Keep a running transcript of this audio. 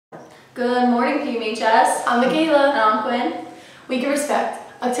Good morning, PMHS. I'm Michaela. And I'm Quinn. Week of Respect.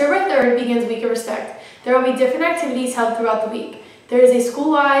 October 3rd begins Week of Respect. There will be different activities held throughout the week. There is a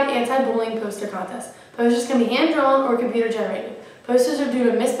school-wide anti-bullying poster contest. Posters can be hand-drawn or computer-generated. Posters are due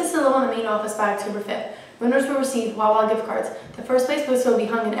to Miss Basillo in the main office by October 5th. Winners will receive Wawa gift cards. The first place poster will be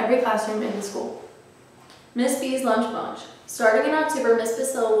hung in every classroom in the school. Miss B's Lunch Bunch. Starting in October, Miss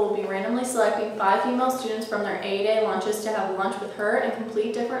Basillo will be randomly selecting 5 female students from their A-Day lunches to have lunch with her and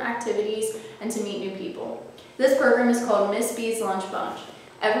complete different activities and to meet new people. This program is called Miss B's Lunch Bunch.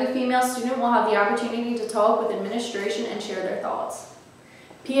 Every female student will have the opportunity to talk with administration and share their thoughts.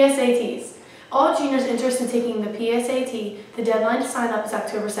 PSATs. All juniors interested in taking the PSAT, the deadline to sign up is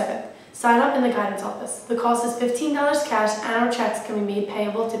October 7th. Sign up in the guidance office. The cost is $15 cash and our checks can be made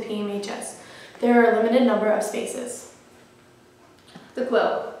payable to PMHS. There are a limited number of spaces. The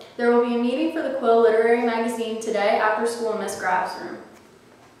Quill. There will be a meeting for the Quill Literary Magazine today after school in Miss Graff's room.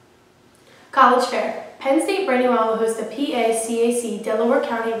 College Fair. Penn State Brandywine will host the PACAC Delaware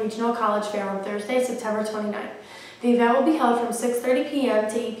County Regional College Fair on Thursday, September 29th. The event will be held from 6:30 p.m.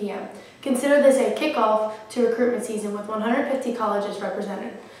 to 8 p.m. Consider this a kickoff to recruitment season with 150 colleges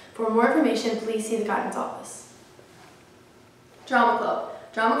represented. For more information, please see the guidance office. Drama Club.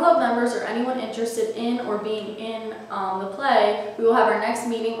 Drama Club members or anyone interested in or being in the play, we will have our next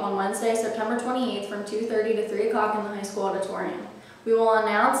meeting on Wednesday, September 28th from 2:30 to 3 o'clock in the high school auditorium. We will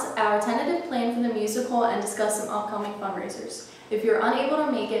announce our tentative plan for the musical and discuss some upcoming fundraisers. If you're unable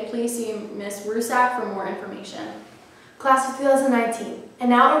to make it, please see Ms. Rusak for more information. Class of 2019. And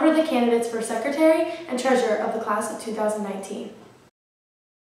now over to the candidates for Secretary and Treasurer of the Class of 2019.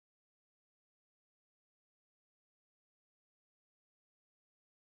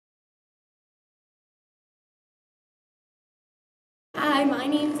 Hi, my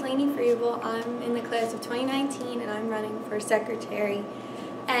name is Lainey Freeble. I'm in the class of 2019 and I'm running for secretary.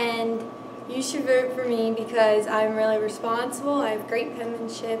 And you should vote for me because I'm really responsible, I have great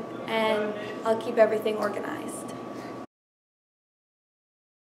penmanship, and I'll keep everything organized.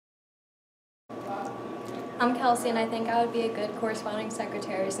 I'm Kelsey and I think I would be a good corresponding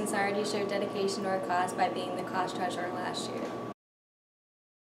secretary since I already showed dedication to our class by being the class treasurer last year.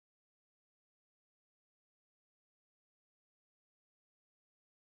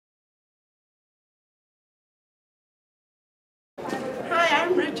 Hi,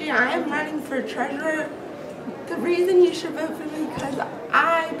 I'm Richie. I am running for treasurer. The reason you should vote for me is because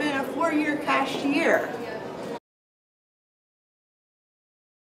I've been a 4-year cashier.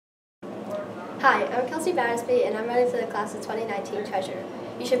 Hi, I'm Kelsey Battersby and I'm running for the class of 2019 treasurer.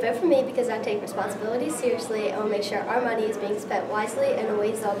 You should vote for me because I take responsibility seriously and will make sure our money is being spent wisely in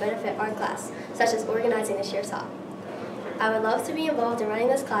ways that will benefit our class, such as organizing this year's hop. I would love to be involved in running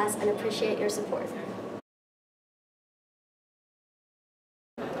this class and appreciate your support.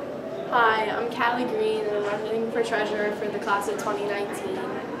 Hi, I'm Callie Green and I'm running for treasurer for the class of 2019.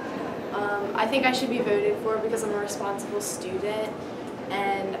 I think I should be voted for because I'm a responsible student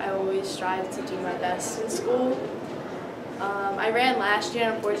and I always strive to do my best in school. I ran last year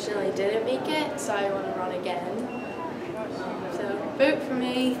and unfortunately didn't make it, so I want to run again. So vote for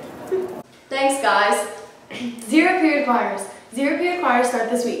me. Thanks, guys. Zero period choirs. Zero period choirs start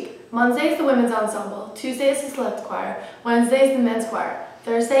this week. Monday is the women's ensemble. Tuesday is the select choir. Wednesday is the men's choir.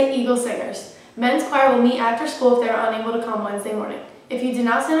 Thursday, Eagle Singers. Men's choir will meet after school if they are unable to come Wednesday morning. If you did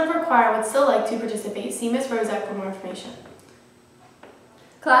not sign up for choir and would still like to participate, see Ms. Rozak for more information.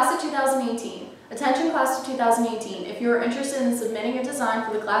 Class of 2018. Attention class of 2018. If you are interested in submitting a design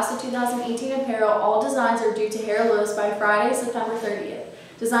for the class of 2018 apparel, all designs are due to Hair Lowe's by Friday, September 30th.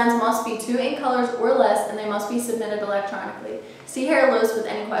 Designs must be 2 ink colors or less and they must be submitted electronically. See Hair Lowe's with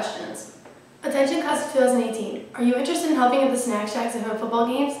any questions. Attention class of 2018. Are you interested in helping at the snack shacks and home football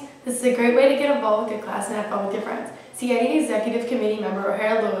games? This is a great way to get involved with your class and have fun with your friends. See any executive committee member or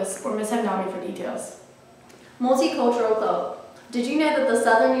Harold Lewis or Ms. Hamnami for details. Multicultural Club. Did you know that the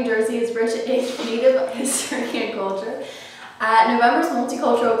southern New Jersey is rich in Native history and culture? At November's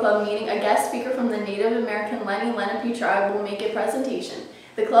Multicultural Club meeting, a guest speaker from the Native American Lenni Lenape tribe will make a presentation.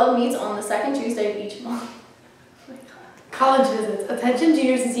 The club meets on the 2nd Tuesday of each month. College visits. Attention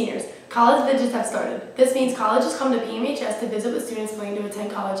juniors and seniors. College visits have started. This means colleges come to PMHS to visit with students planning to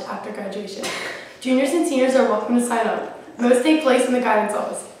attend college after graduation. Juniors and seniors are welcome to sign up. Most take place in the guidance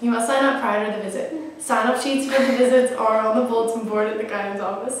office. You must sign up prior to the visit. Sign-up sheets for the visits are on the bulletin board at the guidance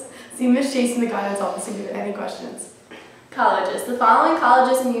office. See Ms. Chase in the guidance office if you have any questions. Colleges. The following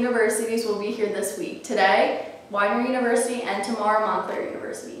colleges and universities will be here this week. Today, Widener University, and tomorrow, Montclair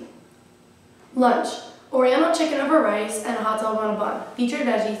University. Lunch. Oriental chicken over rice and a hot dog on a bun. Featured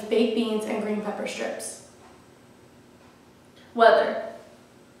veggies, baked beans, and green pepper strips. Weather.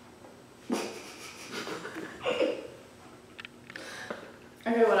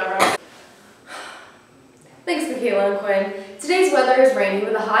 Okay, whatever. Thanks, Michaela and Quinn. Today's weather is rainy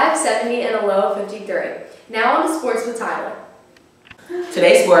with a high of 70 and a low of 53. Now on to sports with Tyler.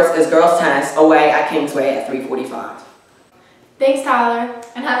 Today's sports is girls tennis away at Kingsway at 3:45. Thanks, Tyler.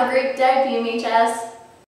 And have a great day, PMHS.